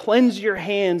commands. Cleanse your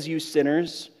hands, you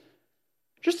sinners.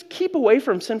 Just keep away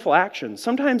from sinful actions.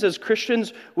 Sometimes as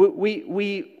Christians,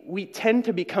 we tend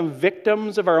to become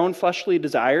victims of our own fleshly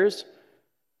desires.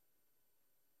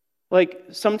 Like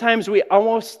sometimes we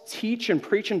almost teach and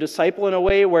preach and disciple in a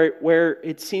way where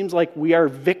it seems like we are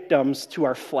victims to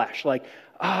our flesh. Like,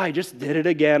 I just did it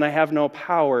again. I have no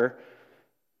power.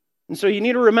 And so you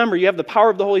need to remember you have the power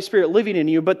of the Holy Spirit living in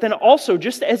you, but then also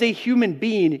just as a human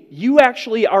being, you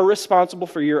actually are responsible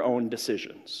for your own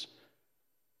decisions.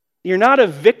 You're not a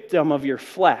victim of your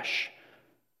flesh.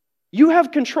 You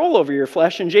have control over your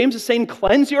flesh, and James is saying,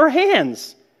 cleanse your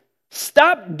hands.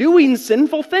 Stop doing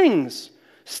sinful things.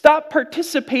 Stop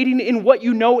participating in what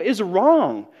you know is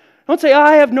wrong. Don't say,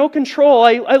 I have no control.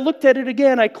 I looked at it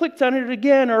again. I clicked on it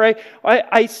again. Or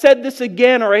I said this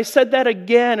again. Or I said that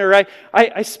again. Or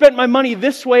I spent my money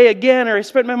this way again. Or I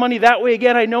spent my money that way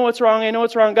again. I know it's wrong. I know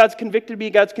it's wrong. God's convicted me.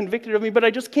 God's convicted of me. But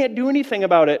I just can't do anything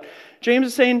about it. James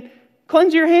is saying,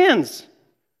 cleanse your hands.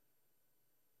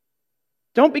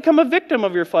 Don't become a victim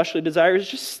of your fleshly desires.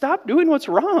 Just stop doing what's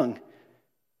wrong.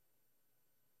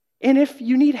 And if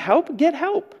you need help, get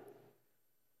help.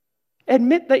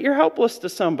 Admit that you're helpless to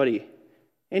somebody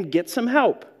and get some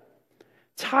help.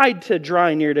 Tied to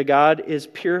drawing near to God is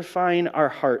purifying our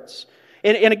hearts.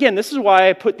 And again, this is why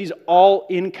I put these all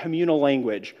in communal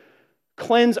language.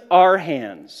 Cleanse our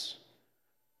hands.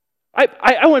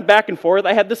 I went back and forth.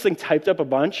 I had this thing typed up a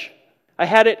bunch. I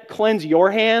had it cleanse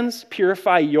your hands,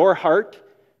 purify your heart,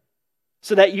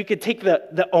 so that you could take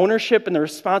the ownership and the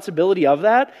responsibility of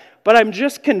that. But I'm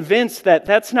just convinced that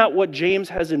that's not what James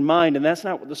has in mind, and that's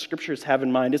not what the Scriptures have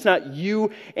in mind. It's not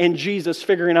you and Jesus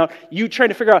figuring out, you trying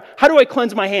to figure out, how do I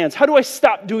cleanse my hands? How do I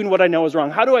stop doing what I know is wrong?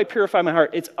 How do I purify my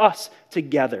heart? It's us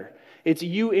together. It's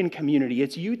you in community.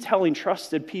 It's you telling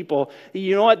trusted people,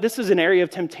 you know what, this is an area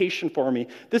of temptation for me.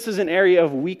 This is an area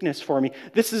of weakness for me.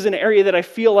 This is an area that I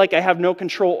feel like I have no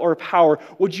control or power.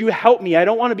 Would you help me? I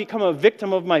don't want to become a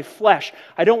victim of my flesh.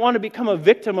 I don't want to become a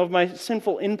victim of my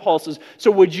sinful impulses.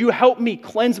 So would you help me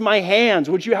cleanse my hands?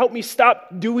 Would you help me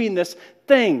stop doing this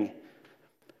thing?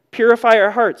 Purify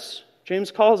our hearts, James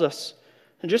calls us.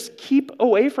 And just keep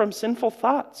away from sinful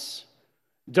thoughts.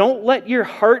 Don't let your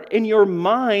heart and your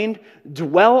mind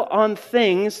dwell on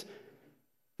things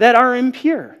that are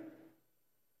impure.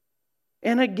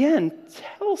 And again,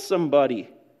 tell somebody,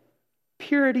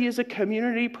 purity is a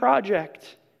community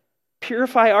project.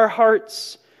 Purify our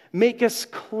hearts. Make us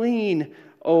clean,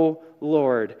 O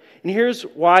Lord. And here's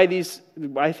why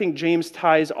I think James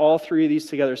ties all three of these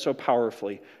together so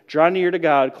powerfully. Draw near to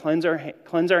God, cleanse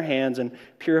our hands, and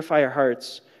purify our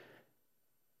hearts.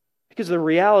 Because the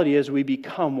reality is we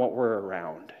become what we're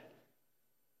around.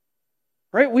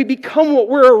 Right? We become what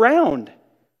we're around.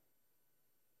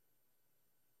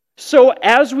 So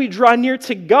as we draw near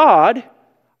to God,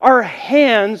 our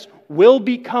hands will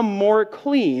become more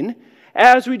clean.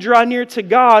 As we draw near to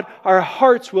God, our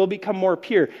hearts will become more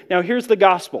pure. Now here's the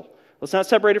gospel. Let's not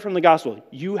separate it from the gospel.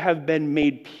 You have been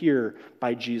made pure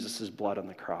by Jesus' blood on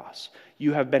the cross.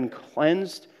 You have been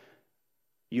cleansed.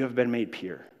 You have been made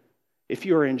pure. If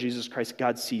you are in Jesus Christ,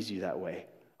 God sees you that way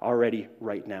already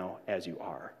right now as you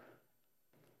are.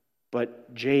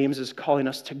 But James is calling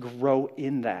us to grow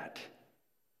in that.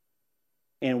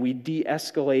 And we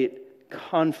de-escalate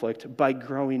conflict by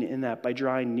growing in that, by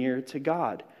drawing near to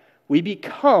God. We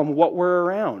become what we're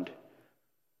around.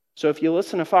 So if you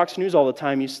listen to Fox News all the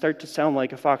time, you start to sound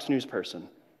like a Fox News person.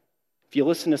 If you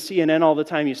listen to CNN all the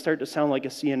time, you start to sound like a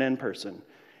CNN person.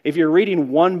 If you're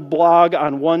reading one blog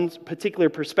on one particular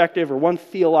perspective or one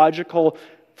theological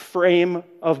frame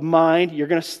of mind, you're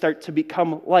going to start to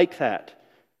become like that.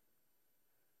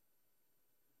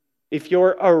 If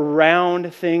you're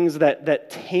around things that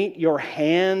taint your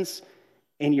hands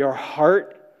and your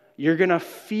heart, you're going to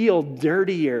feel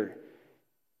dirtier.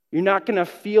 You're not going to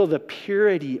feel the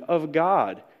purity of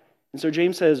God. And so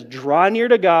James says, draw near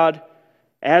to God.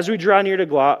 As we draw near to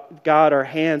God, our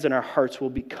hands and our hearts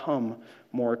will become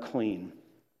more clean.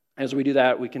 As we do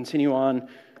that, we continue on.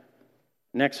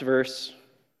 Next verse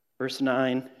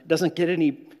 9. It doesn't get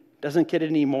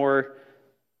any more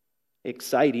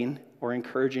exciting or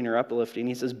encouraging or uplifting.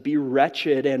 He says, be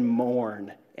wretched and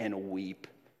mourn and weep.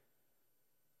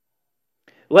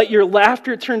 Let your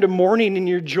laughter turn to mourning and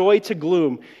your joy to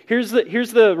gloom. Here's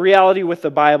the reality with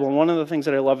the Bible, and one of the things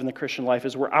that I love in the Christian life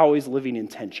is we're always living in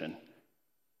tension.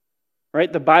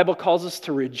 Right? The Bible calls us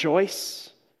to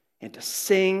rejoice and to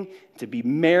sing, to be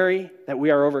merry, that we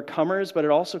are overcomers, but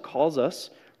it also calls us,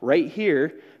 right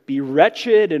here, be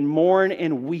wretched and mourn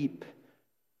and weep.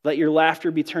 Let your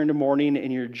laughter be turned to mourning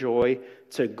and your joy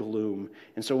to gloom.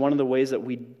 And so one of the ways that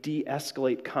we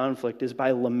de-escalate conflict is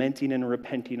by lamenting and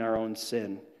repenting our own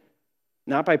sin.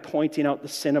 Not by pointing out the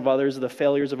sin of others, the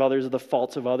failures of others, the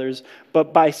faults of others,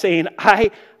 but by saying, I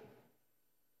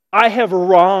have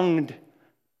wronged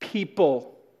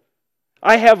people.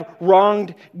 I have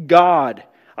wronged God.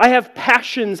 I have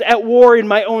passions at war in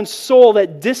my own soul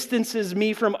that distances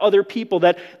me from other people,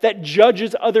 that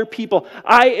judges other people.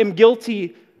 I am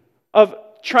guilty of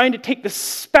trying to take the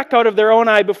speck out of their own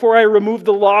eye before I remove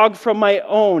the log from my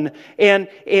own. And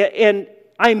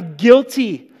I'm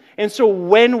guilty. And so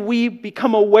when we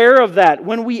become aware of that,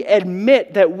 when we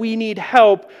admit that we need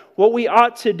help, what we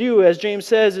ought to do, as James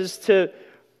says, is to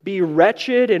be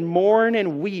wretched and mourn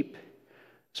and weep.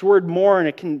 This word mourn,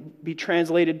 it can be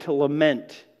translated to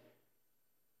lament.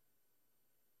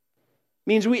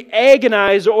 Means we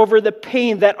agonize over the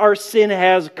pain that our sin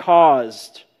has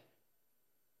caused.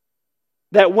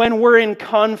 That when we're in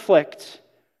conflict,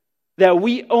 that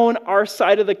we own our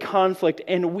side of the conflict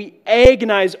and we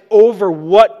agonize over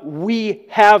what we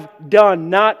have done,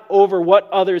 not over what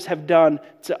others have done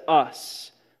to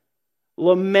us.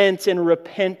 Lament and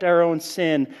repent our own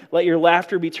sin. Let your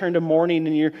laughter be turned to mourning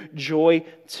and your joy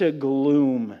to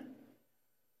gloom.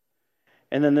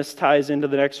 And then this ties into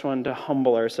the next one, to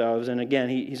humble ourselves. And again,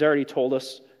 he's already told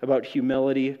us about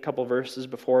humility a couple verses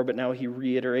before, but now he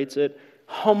reiterates it.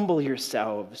 Humble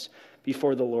yourselves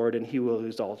before the Lord, and he will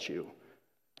exalt you.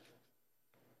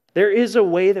 There is a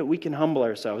way that we can humble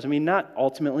ourselves. I mean, not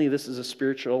ultimately this is a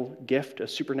spiritual gift, a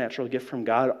supernatural gift from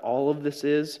God. All of this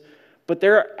is. But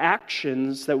there are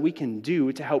actions that we can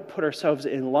do to help put ourselves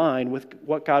in line with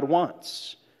what God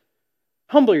wants.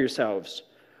 Humble yourselves.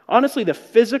 Honestly, the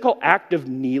physical act of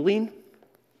kneeling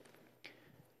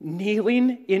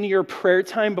in your prayer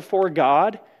time before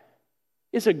God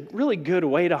is a really good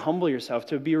way to humble yourself,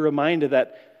 to be reminded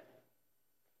that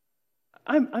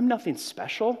I'm nothing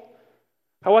special.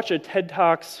 I watched a TED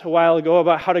Talks a while ago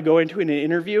about how to go into an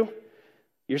interview.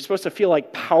 You're supposed to feel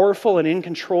like powerful and in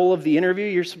control of the interview.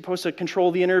 You're supposed to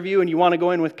control the interview and you want to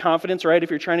go in with confidence, right, if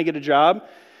you're trying to get a job.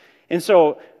 And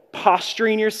so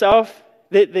posturing yourself,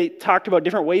 they talked about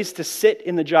different ways to sit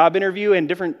in the job interview and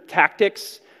different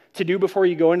tactics to do before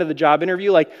you go into the job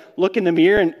interview. Like look in the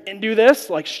mirror and do this,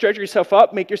 like stretch yourself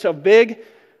up, make yourself big,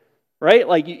 right?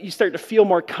 Like you start to feel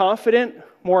more confident,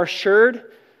 more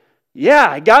assured. Yeah,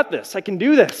 I got this. I can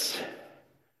do this.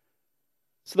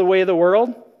 It's the way of the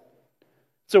world.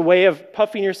 It's a way of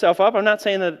puffing yourself up. I'm not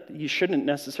saying that you shouldn't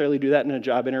necessarily do that in a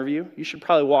job interview. You should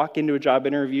probably walk into a job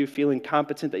interview feeling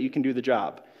competent that you can do the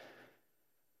job.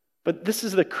 But this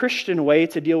is the Christian way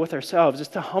to deal with ourselves, is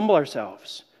to humble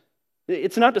ourselves.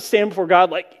 It's not to stand before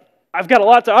God like, I've got a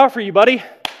lot to offer you, buddy.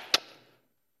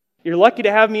 You're lucky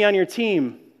to have me on your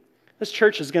team. This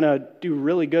church is going to do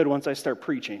really good once I start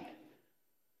preaching.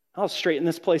 I'll straighten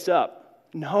this place up.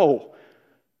 No,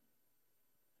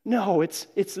 it's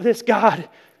this, God.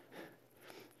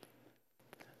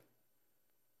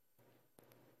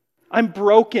 I'm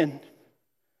broken.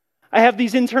 I have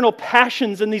these internal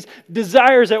passions and these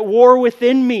desires at war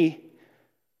within me.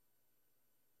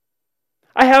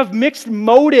 I have mixed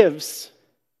motives.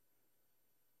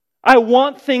 I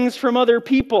want things from other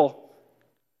people.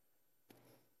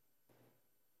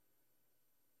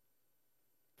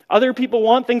 Other people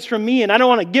want things from me, and I don't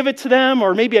want to give it to them,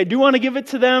 or maybe I do want to give it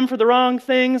to them for the wrong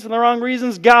things and the wrong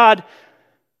reasons. God,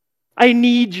 I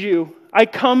need you. I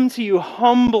come to you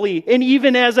humbly, and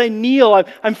even as I kneel,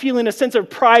 I'm feeling a sense of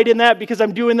pride in that because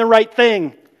I'm doing the right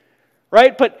thing,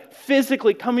 right? But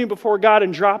physically coming before God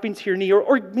and dropping to your knee,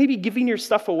 or maybe giving your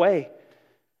stuff away.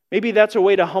 Maybe that's a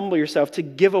way to humble yourself, to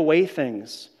give away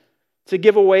things, to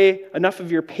give away enough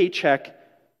of your paycheck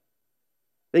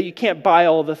that you can't buy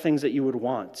all the things that you would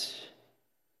want.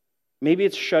 Maybe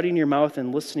it's shutting your mouth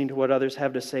and listening to what others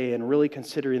have to say and really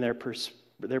considering their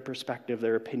perspective,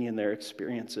 their opinion, their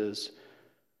experiences.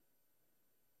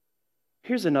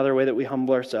 Here's another way that we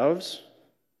humble ourselves: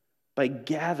 by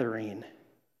gathering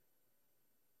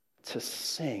to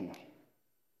sing,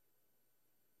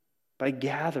 by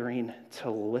gathering to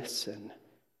listen.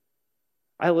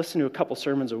 I listen to a couple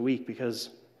sermons a week because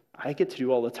I get to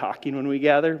do all the talking when we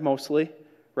gather, mostly,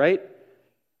 right?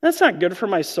 That's not good for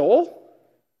my soul.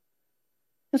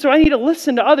 And so I need to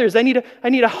listen to others. I need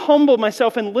to humble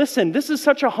myself and listen. This is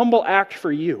such a humble act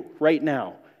for you right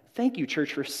now. Thank you,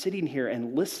 church, for sitting here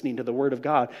and listening to the Word of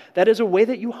God. That is a way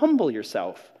that you humble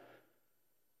yourself.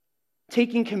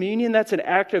 Taking communion, that's an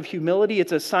act of humility.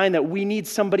 It's a sign that we need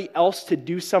somebody else to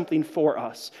do something for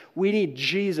us. We need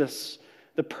Jesus,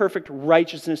 the perfect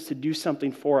righteousness, to do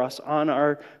something for us on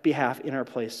our behalf, in our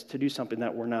place, to do something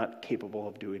that we're not capable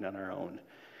of doing on our own.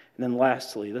 And then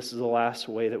lastly, this is the last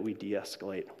way that we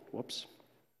de-escalate.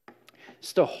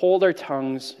 It's to hold our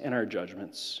tongues and our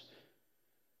judgments.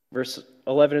 Verse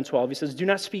 11 and 12, he says, "Do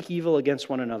not speak evil against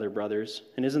one another, brothers."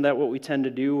 And isn't that what we tend to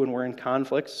do when we're in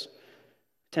conflicts?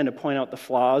 We tend to point out the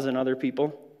flaws in other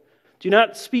people. "Do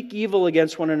not speak evil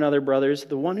against one another, brothers.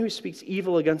 The one who speaks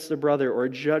evil against a brother or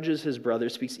judges his brother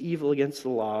speaks evil against the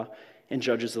law and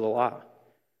judges the law.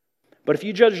 But if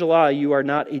you judge the law, you are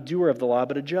not a doer of the law,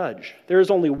 but a judge. There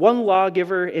is only one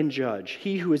lawgiver and judge,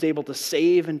 he who is able to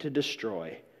save and to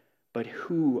destroy. But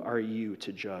who are you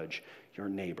to judge your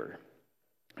neighbor?"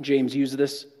 James uses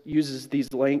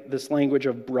this language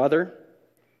of brother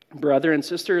and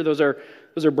sister. Those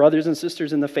are brothers and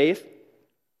sisters in the faith.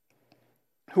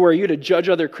 Who are you to judge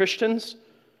other Christians?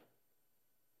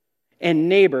 And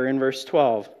neighbor in verse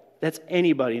 12. That's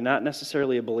anybody, not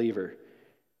necessarily a believer.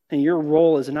 And your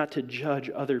role is not to judge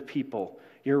other people.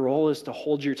 Your role is to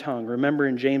hold your tongue. Remember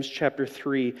in James chapter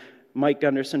 3, Mike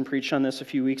Gunderson preached on this a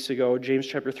few weeks ago. James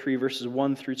chapter 3, verses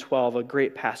 1 through 12, a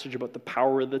great passage about the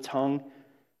power of the tongue.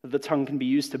 That the tongue can be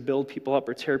used to build people up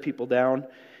or tear people down.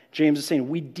 James is saying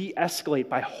we de-escalate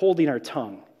by holding our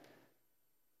tongue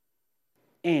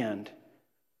and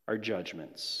our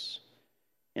judgments.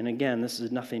 And again, this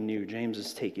is nothing new. James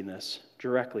is taking this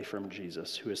directly from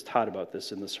Jesus, who has taught about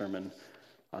this in the Sermon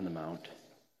on the Mount.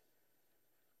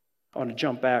 I want to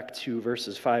jump back to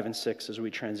verses 5 and 6 as we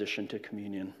transition to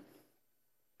communion.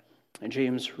 And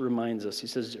James reminds us, he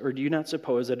says, "Or do you not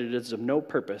suppose that it is of no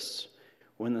purpose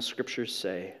when the Scriptures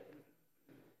say,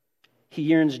 'He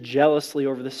yearns jealously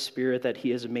over the Spirit that He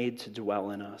has made to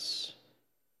dwell in us'?"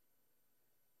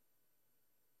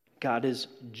 God is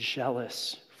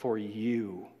jealous for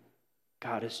you.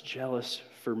 God is jealous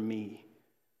for me.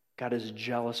 God is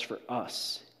jealous for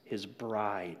us, His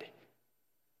bride.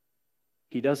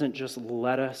 He doesn't just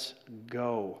let us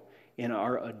go in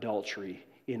our adultery,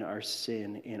 in our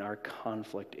sin, in our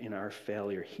conflict, in our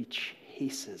failure. He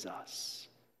chases us.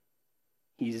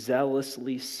 He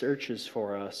zealously searches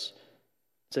for us,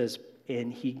 it says,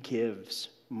 and He gives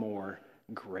more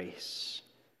grace.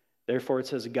 Therefore, it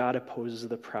says, God opposes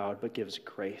the proud, but gives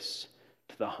grace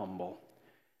to the humble.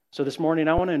 So this morning,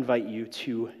 I want to invite you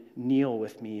to kneel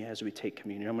with me as we take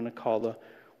communion. I'm going to call the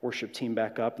worship team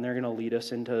back up, and they're going to lead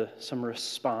us into some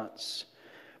response.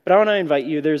 But I want to invite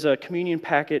you, there's a communion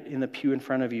packet in the pew in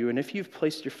front of you, and if you've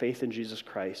placed your faith in Jesus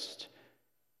Christ,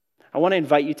 I want to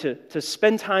invite you to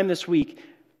spend time this week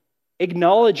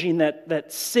acknowledging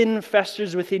that sin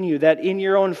festers within you, that in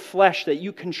your own flesh that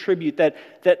you contribute,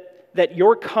 that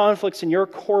your conflicts and your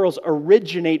quarrels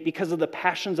originate because of the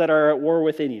passions that are at war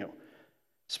within you.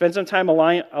 Spend some time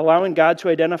allowing God to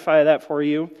identify that for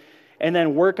you, and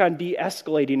then work on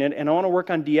de-escalating it. And I want to work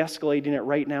on de-escalating it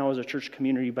right now as a church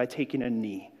community by taking a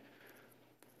knee.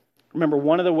 Remember,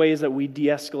 one of the ways that we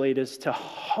de-escalate is to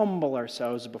humble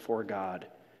ourselves before God.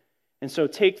 And so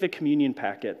take the communion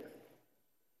packet.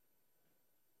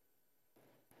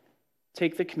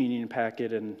 Take the communion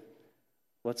packet and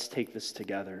let's take this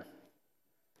together.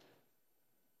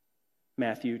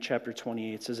 Matthew chapter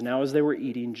 28 says, "Now as they were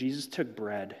eating, Jesus took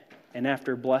bread, and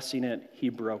after blessing it, He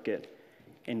broke it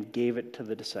and gave it to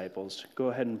the disciples." Go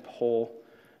ahead and pull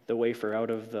the wafer out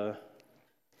of the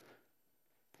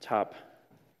top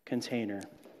container.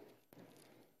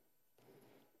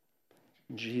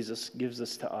 Jesus gives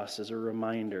this to us as a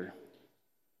reminder.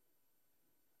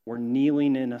 We're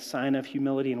kneeling in a sign of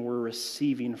humility, and we're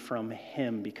receiving from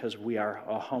Him because we are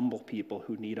a humble people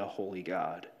who need a holy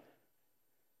God.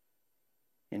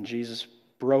 And Jesus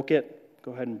broke it.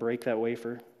 Go ahead and break that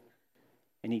wafer.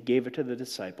 And He gave it to the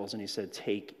disciples, and He said,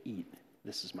 "Take, eat.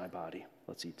 This is my body.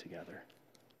 Let's eat together."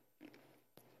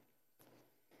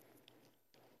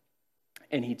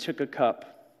 And He took a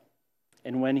cup,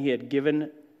 and when He had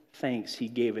given thanks, He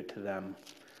gave it to them.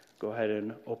 Go ahead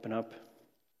and open up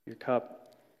your cup.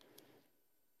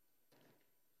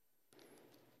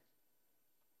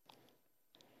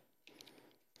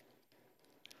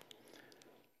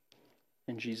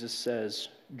 And Jesus says,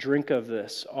 "Drink of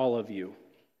this, all of you,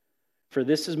 for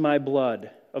this is my blood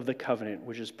of the covenant,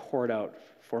 which is poured out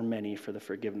for many for the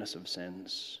forgiveness of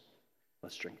sins."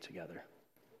 Let's drink together.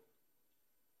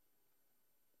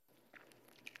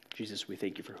 Jesus, we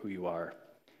thank You for who You are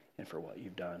and for what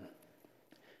You've done.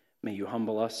 May You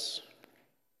humble us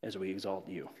as we exalt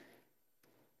You.